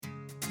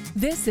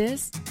This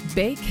is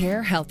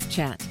Baycare Health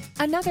Chat,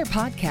 another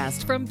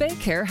podcast from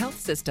Baycare Health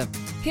System.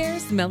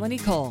 Here's Melanie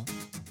Cole.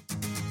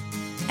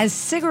 As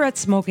cigarette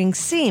smoking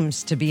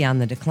seems to be on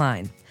the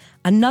decline,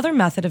 another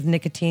method of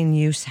nicotine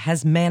use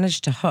has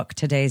managed to hook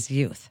today's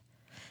youth.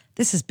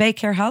 This is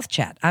Baycare Health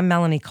Chat. I'm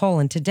Melanie Cole,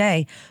 and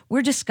today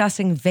we're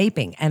discussing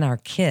vaping and our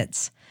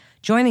kids.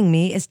 Joining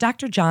me is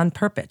Dr. John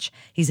Perpich.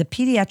 He's a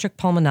pediatric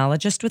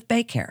pulmonologist with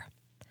Baycare.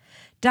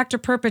 Dr.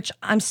 Perpich,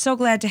 I'm so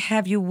glad to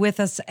have you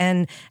with us,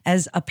 and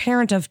as a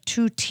parent of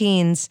two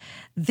teens,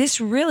 this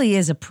really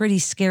is a pretty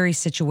scary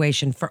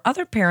situation for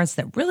other parents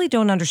that really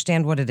don't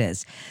understand what it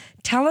is.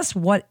 Tell us,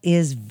 what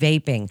is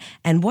vaping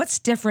and what's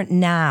different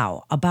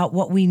now about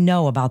what we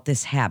know about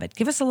this habit?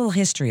 Give us a little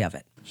history of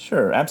it.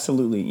 Sure,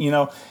 absolutely.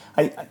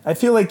 I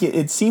feel like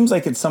it seems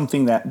like it's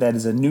something that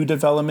is a new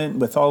development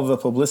with all of the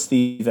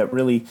publicity that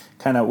really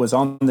kind of was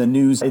on the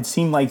news. It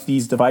seemed like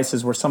these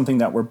devices were something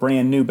that were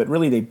brand new, but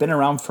really they've been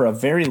around for a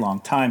very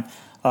long time.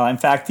 In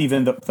fact,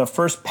 even the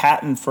first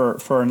patent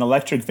for an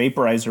electric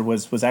vaporizer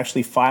was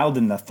actually filed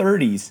in the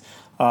 30s.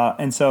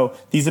 And so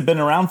these have been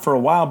around for a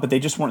while, but they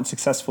just weren't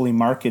successfully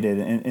marketed.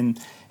 And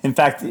in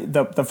fact,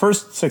 the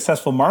first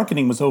successful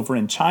marketing was over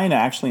in China,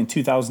 actually in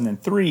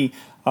 2003,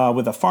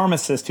 with a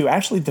pharmacist who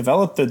actually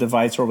developed the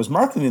device or was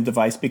marketing the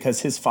device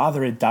because his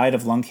father had died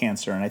of lung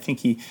cancer. And I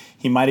think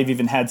he might have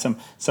even had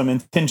some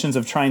intentions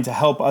of trying to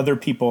help other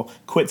people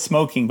quit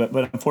smoking, but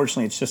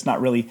unfortunately it's just not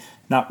really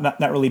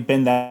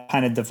been that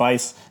kind of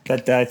device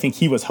that I think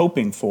he was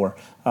hoping for.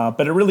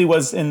 But it really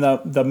was in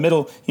the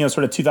middle,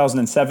 sort of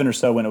 2007 or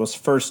so when it was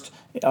first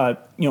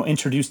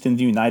introduced in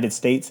the United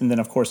States. And then,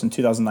 of course, in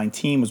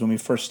 2019 was when we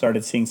first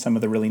started seeing some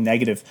of the really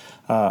negative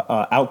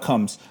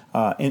outcomes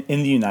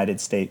in the United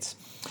States.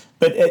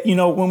 But,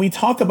 when we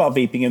talk about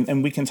vaping,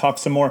 and we can talk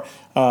some more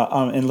in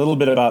a little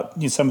bit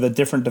about some of the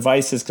different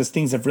devices, because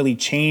things have really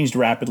changed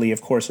rapidly,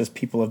 of course, as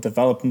people have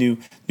developed new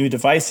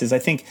devices. I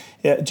think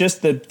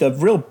just the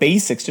real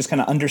basics, just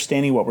kind of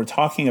understanding what we're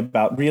talking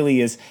about really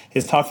is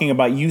talking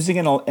about using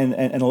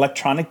an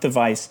electronic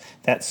device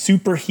that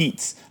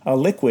superheats a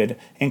liquid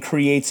and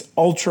creates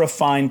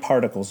ultra-fine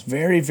particles,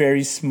 very,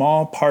 very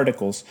small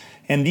particles.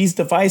 And these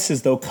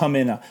devices, though, come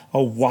in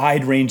a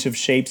wide range of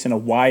shapes and a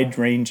wide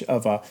range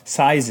of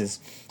sizes.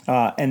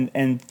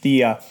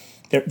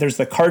 There's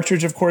the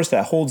cartridge, of course,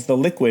 that holds the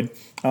liquid.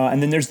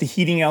 And then there's the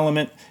heating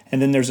element.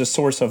 And then there's a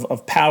source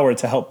of power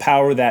to help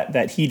power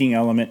that heating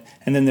element.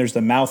 And then there's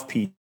the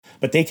mouthpiece.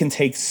 But they can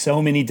take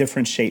so many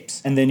different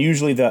shapes. And then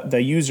usually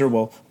the user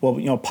will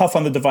puff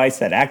on the device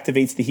that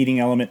activates the heating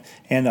element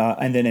and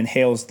then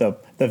inhales the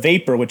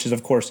vapor, which is,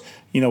 of course,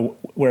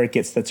 where it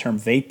gets the term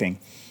vaping.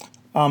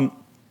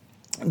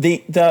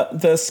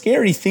 The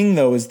scary thing,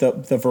 though, is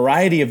the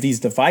variety of these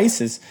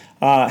devices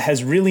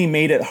has really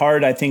made it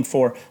hard, I think,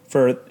 for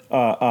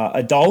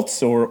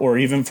adults or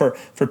even for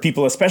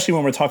people, especially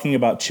when we're talking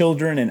about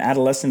children and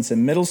adolescents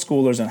and middle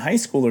schoolers and high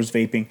schoolers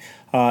vaping.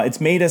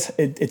 It's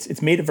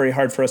made it very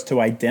hard for us to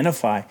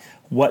identify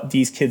what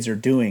these kids are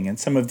doing. And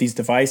some of these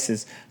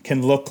devices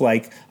can look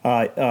like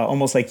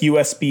almost like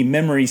USB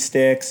memory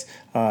sticks.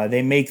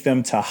 They make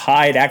them to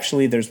hide.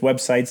 Actually, there's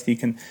websites that you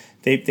can.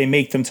 They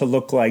make them to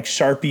look like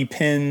Sharpie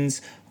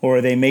pins,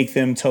 or they make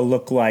them to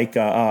look like,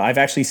 I've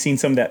actually seen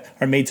some that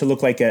are made to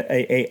look like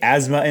a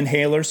asthma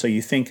inhaler. So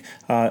you think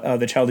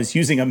the child is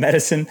using a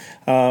medicine.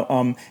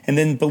 And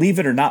then, believe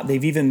it or not,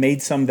 they've even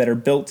made some that are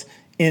built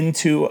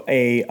into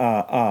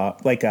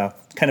like a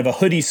kind of a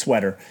hoodie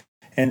sweater.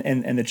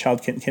 And the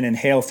child can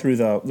inhale through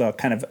the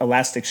kind of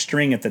elastic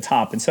string at the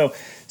top. And so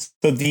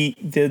the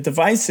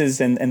devices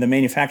and the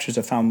manufacturers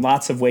have found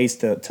lots of ways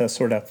to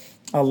sort of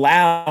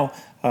allow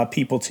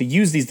people to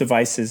use these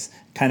devices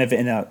kind of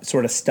in a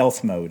sort of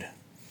stealth mode.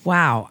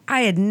 Wow,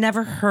 I had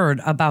never heard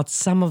about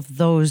some of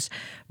those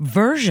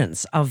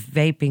versions of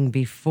vaping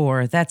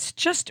before. It's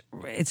just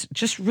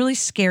really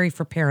scary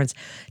for parents.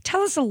 Tell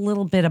us a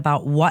little bit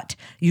about what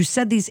you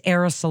said, these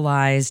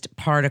aerosolized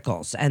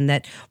particles, and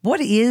that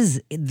what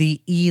is the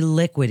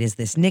e-liquid? Is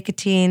this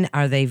nicotine?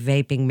 Are they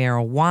vaping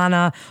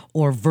marijuana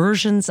or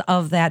versions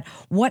of that?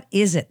 What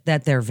is it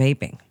that they're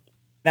vaping?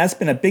 That's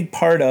been a big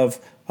part of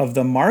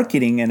the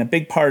marketing, and a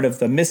big part of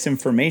the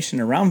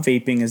misinformation around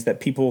vaping is that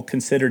people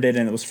considered it,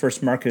 and it was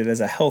first marketed as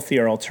a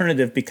healthier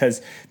alternative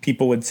because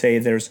people would say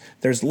there's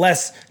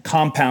less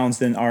compounds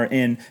than are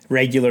in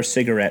regular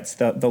cigarettes.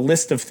 The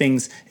list of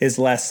things is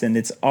less, and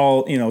it's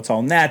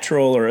all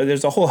natural, or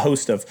there's a whole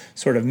host of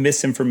sort of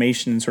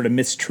misinformation and sort of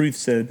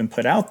mistruths that have been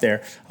put out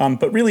there.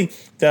 But really,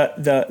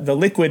 the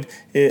liquid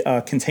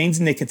contains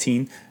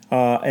nicotine.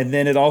 And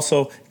then it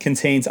also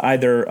contains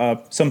either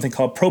something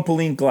called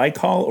propylene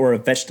glycol or a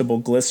vegetable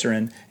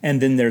glycerin,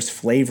 and then there's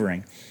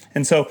flavoring.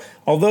 And so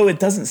although it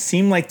doesn't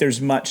seem like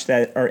there's much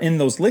that are in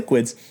those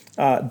liquids,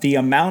 the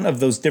amount of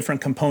those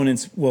different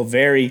components will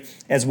vary,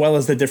 as well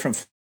as the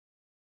different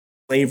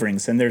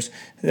flavorings. And there's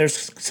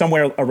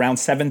somewhere around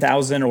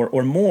 7,000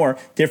 or more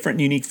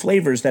different unique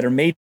flavors that are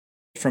made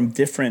from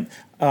different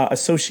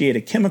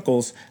associated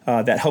chemicals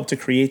that help to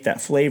create that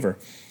flavor.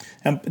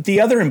 The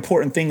other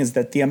important thing is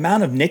that the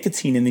amount of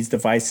nicotine in these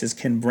devices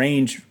can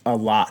range a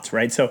lot,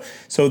 right?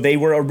 So they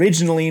were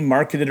originally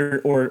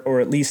marketed or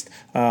at least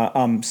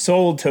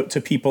sold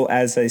to people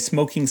as a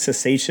smoking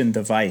cessation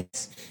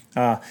device.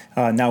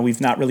 Now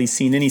we've not really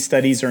seen any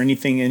studies or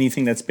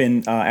anything that's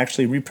been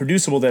actually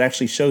reproducible that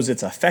actually shows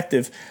it's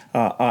effective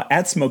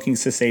at smoking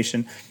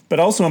cessation.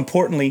 But also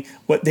importantly,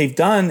 what they've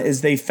done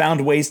is they've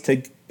found ways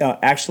to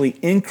actually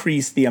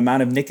increase the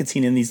amount of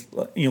nicotine in these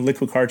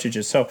liquid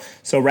cartridges.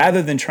 So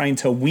rather than trying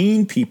to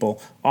wean people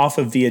off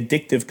of the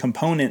addictive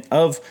component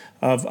of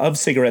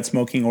cigarette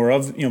smoking or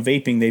of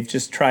vaping, they've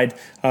just tried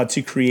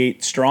to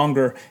create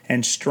stronger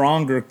and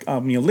stronger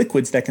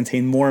liquids that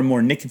contain more and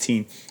more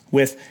nicotine,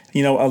 with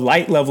a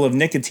light level of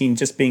nicotine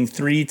just being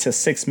 3 to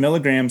 6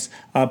 milligrams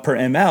per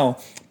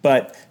ml.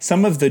 But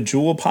some of the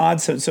jewel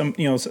pods, one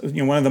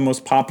of the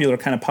most popular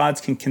kind of pods,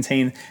 can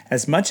contain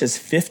as much as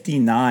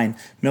 59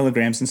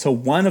 milligrams. And so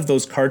one of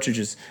those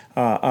cartridges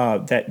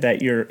that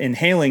you're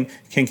inhaling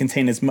can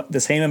contain the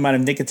same amount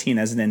of nicotine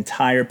as an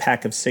entire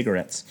pack of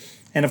cigarettes.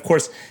 And of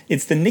course,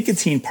 it's the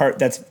nicotine part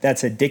that's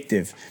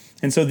addictive.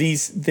 And so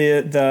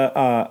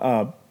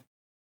the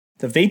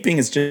vaping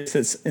is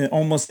just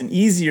almost an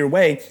easier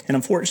way. And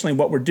unfortunately,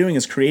 what we're doing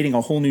is creating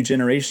a whole new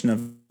generation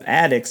of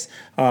addicts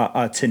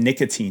to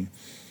nicotine.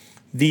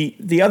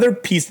 The other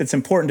piece that's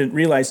important to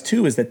realize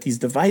too is that these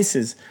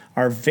devices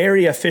are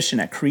very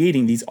efficient at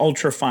creating these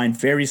ultrafine,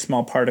 very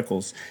small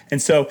particles.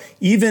 And so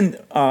even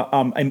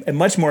a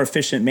much more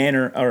efficient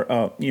manner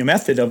or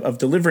method of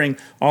delivering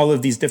all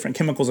of these different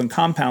chemicals and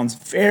compounds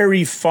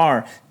very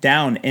far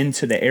down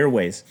into the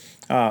airways,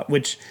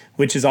 which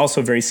is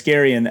also very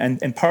scary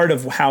and part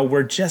of how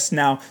we're just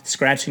now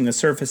scratching the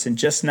surface and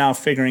just now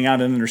figuring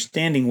out and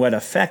understanding what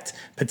effect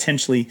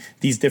potentially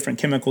these different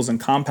chemicals and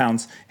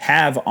compounds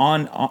have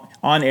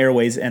on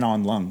airways and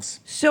on lungs.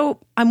 So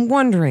I'm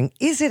wondering,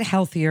 is it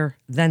healthier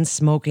than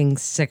smoking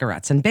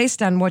cigarettes? And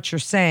based on what you're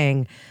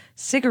saying,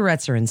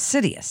 cigarettes are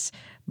insidious,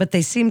 but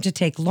they seem to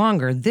take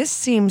longer. This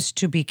seems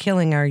to be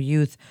killing our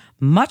youth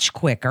much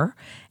quicker.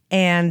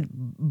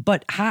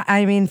 But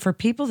for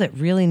people that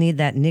really need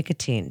that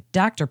nicotine,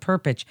 Dr.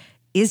 Perpich,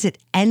 is it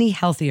any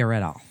healthier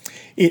at all?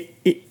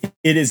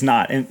 It is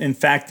not. In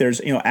fact,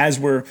 there's as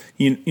we're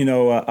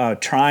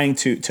trying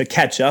to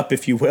catch up,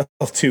 if you will,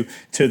 to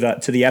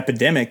the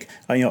epidemic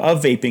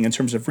of vaping in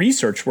terms of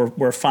research,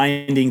 we're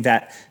finding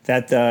that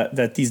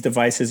these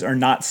devices are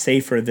not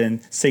safer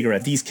than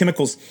cigarette. These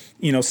chemicals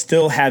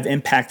still have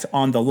impact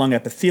on the lung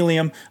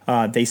epithelium.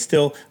 They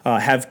still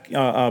have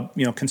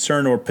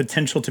concern or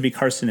potential to be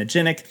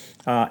carcinogenic,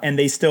 and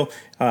they still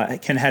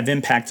can have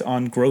impact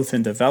on growth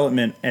and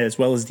development as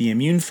well as the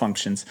immune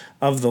functions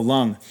of the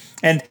lung.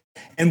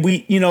 And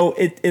we,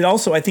 it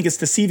also, I think it's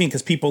deceiving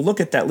because people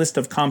look at that list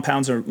of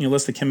compounds or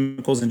list of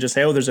chemicals and just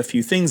say, oh, there's a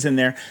few things in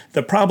there.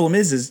 The problem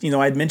is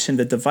I'd mentioned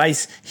the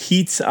device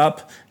heats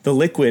up the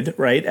liquid,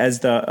 right, as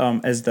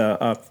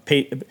the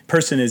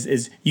person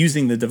is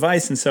using the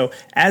device, and so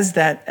as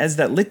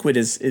that liquid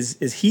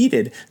is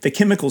heated, the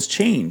chemicals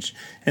change,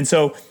 and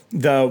so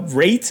the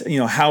rate,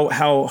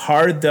 how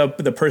hard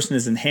the person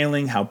is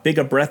inhaling, how big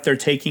a breath they're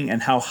taking,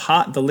 and how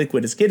hot the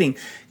liquid is getting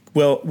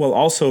will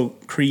also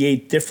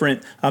create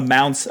different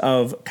amounts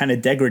of kind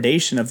of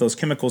degradation of those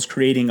chemicals,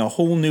 creating a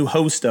whole new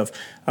host of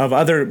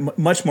other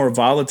much more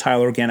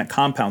volatile organic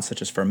compounds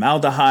such as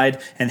formaldehyde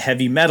and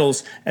heavy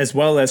metals, as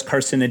well as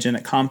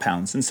carcinogenic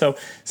compounds. And so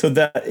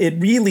it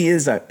really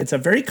is it's a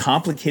very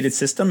complicated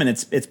system, and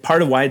it's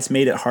part of why it's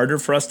made it harder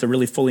for us to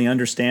really fully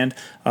understand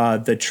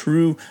the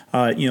true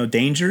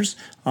dangers.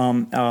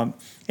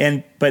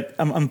 But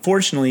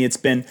unfortunately, it's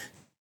been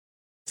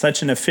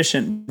such an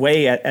efficient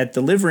way at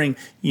delivering,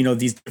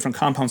 these different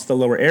compounds to the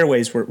lower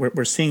airways.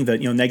 We're seeing the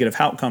negative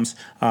outcomes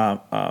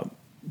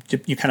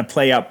you kind of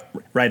play out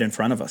right in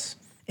front of us.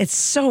 It's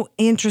so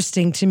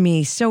interesting to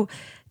me. So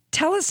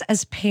tell us,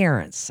 as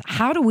parents,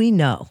 how do we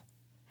know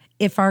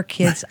if our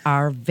kids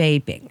are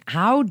vaping?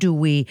 How do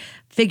we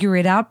figure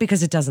it out?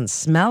 Because it doesn't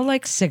smell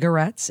like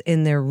cigarettes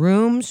in their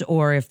rooms,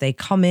 or if they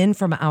come in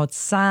from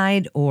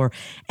outside, or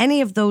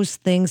any of those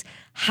things.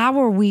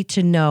 How are we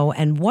to know?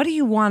 And what do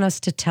you want us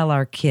to tell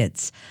our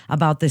kids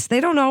about this?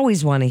 They don't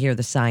always want to hear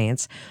the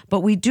science,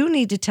 but we do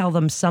need to tell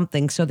them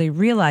something so they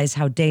realize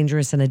how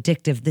dangerous and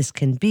addictive this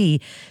can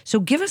be. So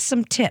give us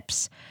some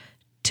tips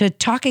to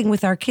talking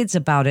with our kids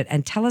about it,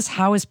 and tell us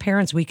how, as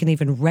parents, we can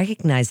even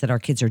recognize that our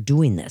kids are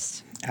doing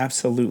this.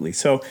 Absolutely.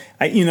 So,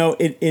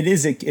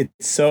 it's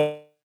so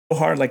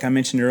hard, like I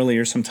mentioned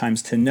earlier,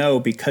 sometimes to know,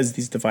 because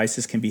these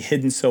devices can be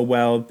hidden so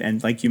well.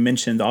 And like you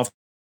mentioned, often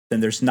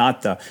there's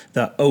not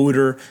the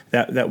odor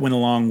that went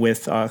along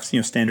with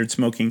standard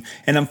smoking.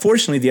 And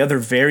unfortunately, the other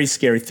very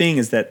scary thing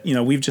is that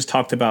we've just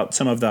talked about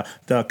some of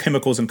the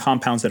chemicals and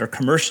compounds that are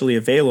commercially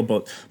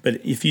available.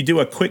 But if you do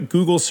a quick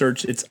Google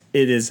search, it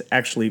is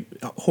actually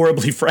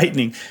horribly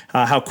frightening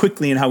how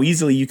quickly and how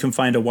easily you can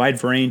find a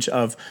wide range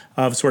of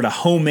sort of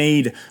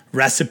homemade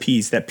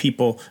recipes that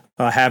people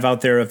have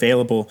out there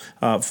available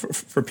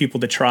for people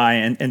to try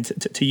and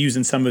to use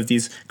in some of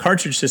these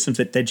cartridge systems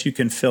that you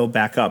can fill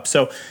back up.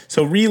 So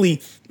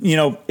really,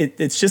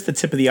 it's just the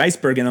tip of the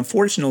iceberg. And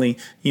unfortunately,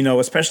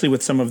 especially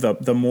with some of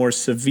the more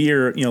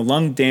severe,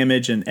 lung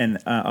damage and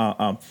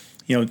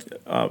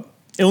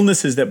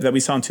illnesses that we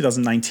saw in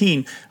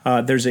 2019,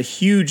 there's a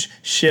huge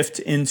shift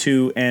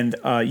into and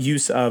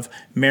use of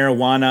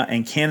marijuana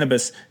and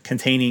cannabis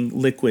containing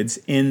liquids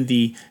in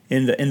the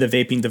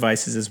vaping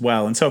devices as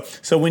well. And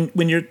so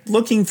when you're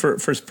looking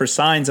for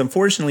signs,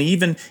 unfortunately,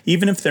 even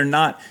if they're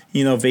not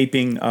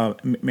vaping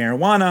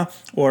marijuana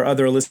or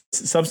other illicit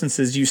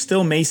substances, you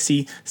still may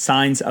see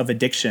signs of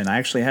addiction. I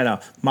actually had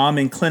a mom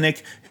in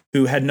clinic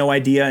who had no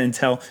idea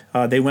until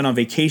they went on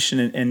vacation,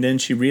 and then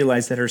she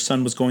realized that her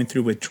son was going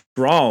through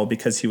withdrawal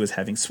because he was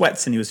having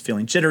sweats and he was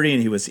feeling jittery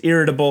and he was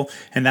irritable.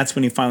 And that's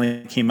when he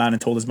finally came out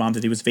and told his mom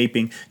that he was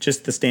vaping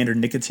just the standard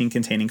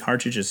nicotine-containing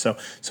cartridges.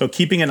 So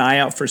keeping an eye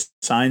out for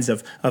signs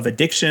of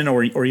addiction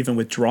or even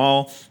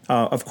withdrawal.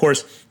 Of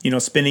course,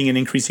 spending an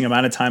increasing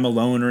amount of time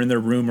alone or in their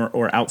room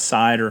or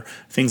outside or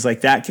things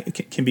like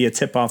that can be a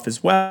tip-off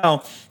as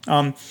well.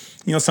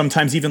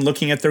 Sometimes even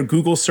looking at their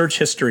Google search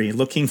history,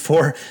 looking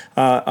for,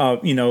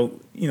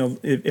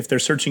 if they're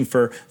searching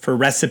for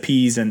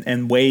recipes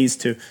and ways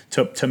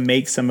to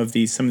make some of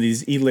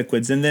these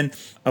e-liquids. And then,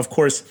 of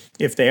course,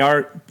 if they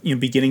are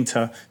beginning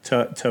to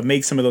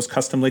make some of those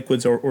custom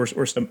liquids or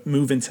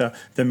move into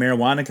the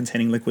marijuana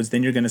containing liquids,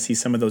 then you're going to see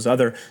some of those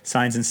other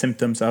signs and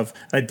symptoms of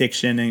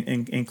addiction,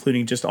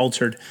 including just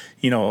altered,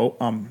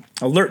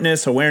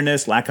 alertness,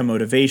 awareness, lack of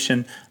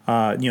motivation,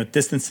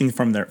 distancing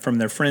from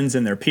their friends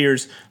and their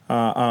peers,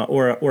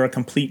 or a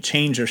complete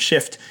change or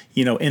shift,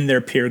 in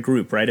their peer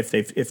group, right?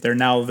 If they're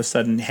now all of a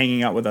sudden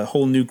hanging out with a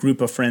whole new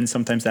group of friends,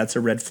 sometimes that's a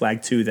red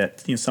flag too,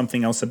 that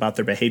something else about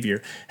their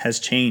behavior has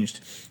changed.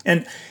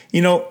 And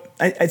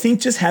I think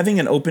just having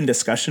an open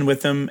discussion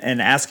with them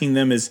and asking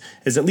them is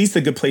at least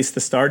a good place to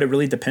start. It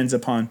really depends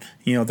upon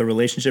the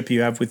relationship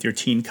you have with your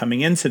teen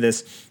coming into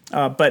this,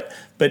 but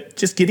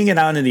just getting it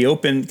out in the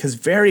open, because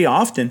very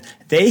often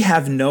they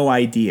have no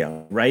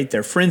idea, right?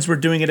 Their friends were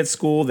doing it at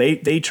school.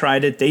 They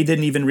tried it. They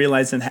didn't even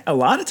realize. And a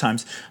lot of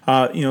times,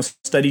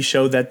 studies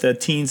show that the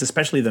teens,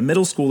 especially the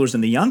middle schoolers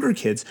and the younger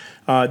kids,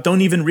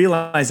 don't even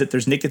realize that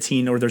there's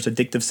nicotine or there's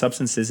addictive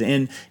substances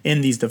in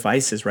these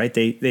devices, right?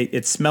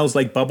 It smells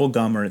like bubble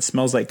gum or it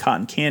smells like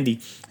cotton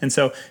candy, and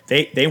so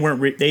they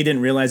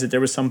didn't realize that there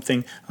was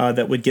something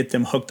that would get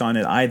them hooked on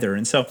it either.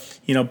 And so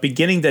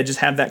beginning to just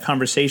have that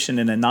conversation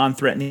in a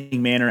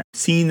non-threatening manner,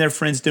 seeing their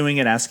friends doing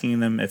it, asking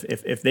them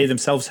if they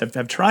themselves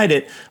have tried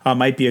it,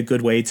 might be a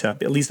good way to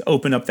at least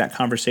open up that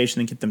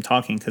conversation and get them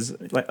talking, because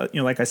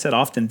like I said,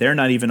 often they're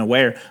not even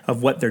aware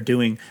of what they're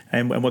doing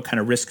and what kind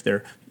of risk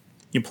they're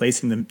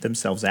placing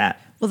themselves at.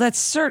 Well, that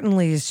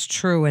certainly is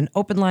true, and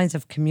open lines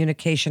of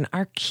communication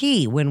are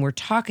key when we're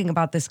talking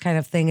about this kind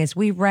of thing as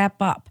we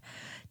wrap up.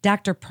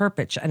 Dr.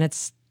 Perpich, and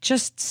it's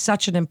just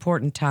such an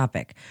important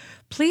topic.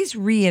 Please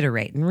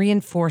reiterate and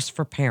reinforce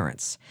for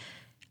parents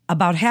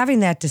about having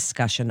that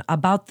discussion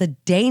about the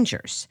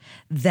dangers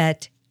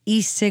that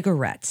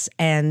e-cigarettes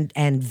and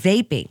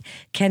vaping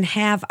can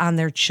have on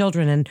their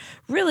children, and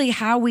really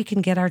how we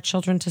can get our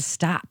children to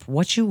stop,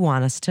 what you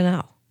want us to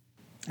know.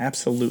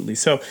 Absolutely.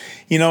 So,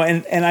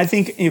 and I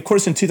think, of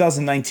course, in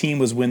 2019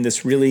 was when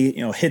this really,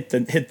 hit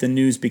the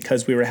news,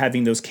 because we were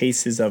having those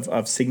cases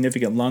of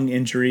significant lung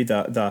injury,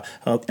 the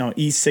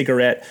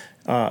e-cigarette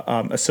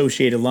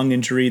associated lung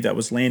injury that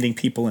was landing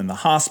people in the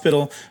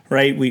hospital,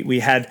 right? We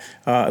had,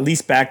 at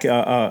least back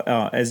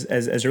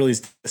as early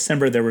as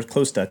December, there were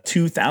close to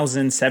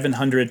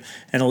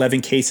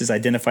 2,711 cases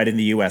identified in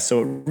the U.S.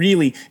 So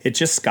it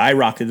just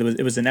skyrocketed.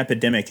 It was an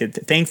epidemic.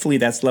 Thankfully,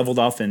 that's leveled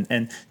off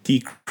and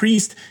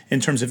decreased in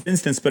terms of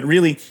incidence. But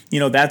really,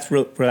 that's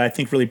what I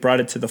think really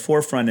brought it to the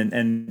forefront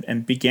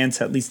and began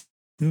to at least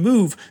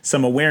move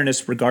some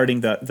awareness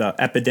regarding the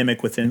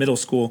epidemic within middle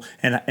school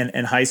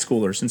and high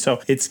schoolers. And so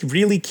it's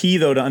really key,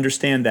 though, to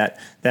understand that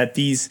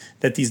these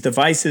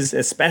devices,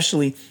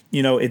 especially,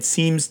 it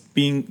seems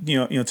being,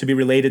 to be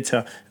related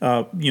to,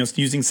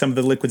 using some of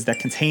the liquids that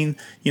contain,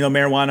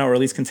 marijuana or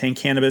at least contain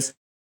cannabis.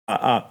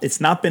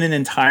 It's not been an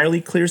entirely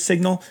clear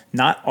signal.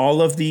 Not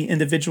all of the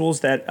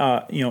individuals that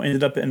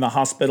ended up in the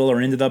hospital or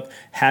ended up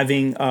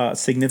having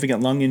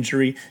significant lung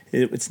injury,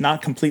 it's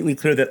not completely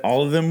clear that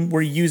all of them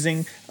were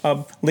using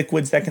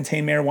liquids that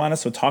contain marijuana.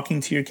 So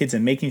talking to your kids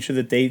and making sure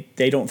that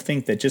they don't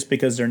think that just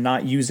because they're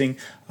not using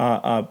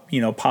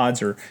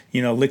pods or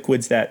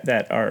liquids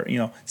that are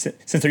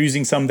since they're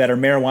using some that are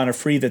marijuana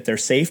free, that they're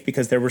safe,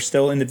 because there were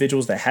still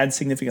individuals that had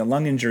significant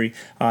lung injury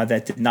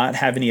that did not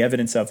have any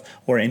evidence of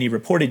or any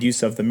reported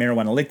use of the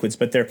marijuana liquids.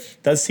 But there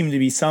does seem to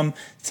be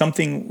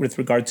something with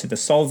regard to the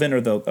solvent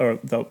or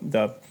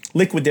the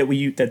liquid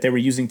that they were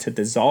using to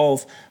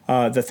dissolve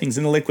the things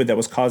in the liquid that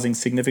was causing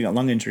significant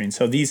lung injury. And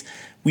so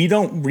we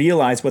don't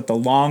realize what the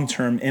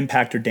long-term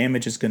impact or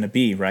damage is going to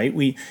be, right?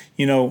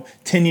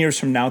 10 years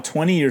from now,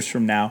 20 years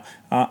from now,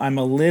 I'm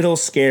a little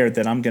scared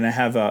that I'm going to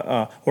have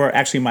or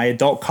actually my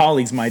adult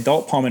colleagues, my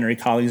adult pulmonary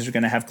colleagues are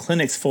going to have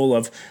clinics full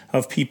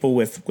of people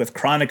with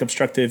chronic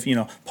obstructive,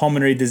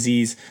 pulmonary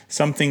disease,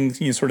 something,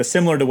 sort of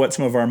similar to what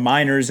some of our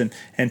miners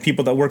and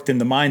people that worked in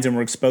the mines and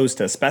were exposed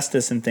to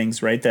asbestos and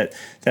things, right? That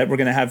we're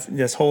going to have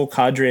this whole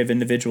cadre of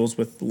individuals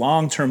with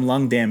long-term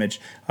lung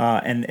damage,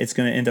 and it's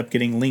going to end up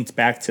getting linked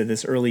back to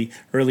this early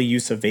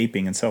use of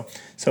vaping. And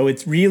so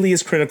it really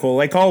is critical,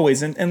 like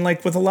always, and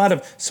like with a lot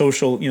of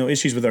social,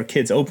 issues with our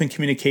kids, open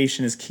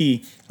communication is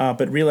key,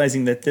 but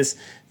realizing that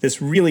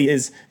this really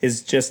is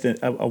just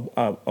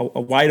a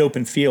wide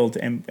open field,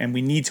 and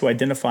we need to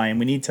identify, and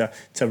we need to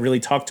really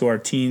talk to our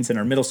teens and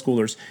our middle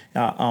schoolers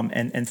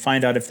and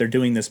find out if they're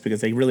doing this,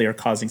 because they really are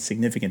causing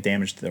significant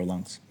damage to their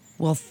lungs.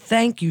 Well,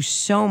 thank you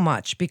so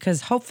much,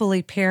 because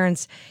hopefully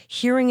parents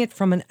hearing it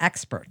from an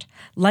expert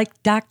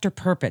like Dr.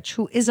 Perpich,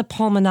 who is a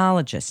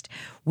pulmonologist,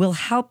 will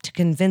help to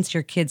convince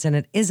your kids, and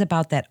it is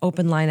about that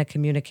open line of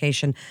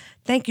communication.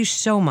 Thank you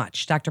so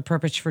much, Dr.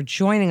 Perpich, for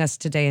joining us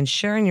today and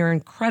sharing your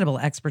incredible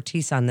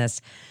expertise on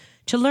this.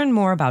 To learn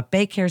more about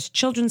BayCare's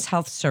Children's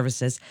Health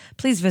Services,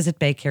 please visit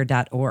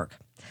baycare.org.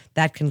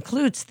 That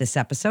concludes this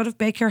episode of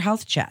BayCare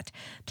Health Chat.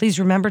 Please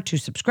remember to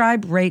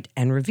subscribe, rate,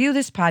 and review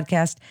this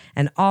podcast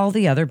and all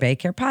the other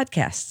BayCare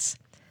podcasts.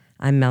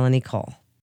 I'm Melanie Cole.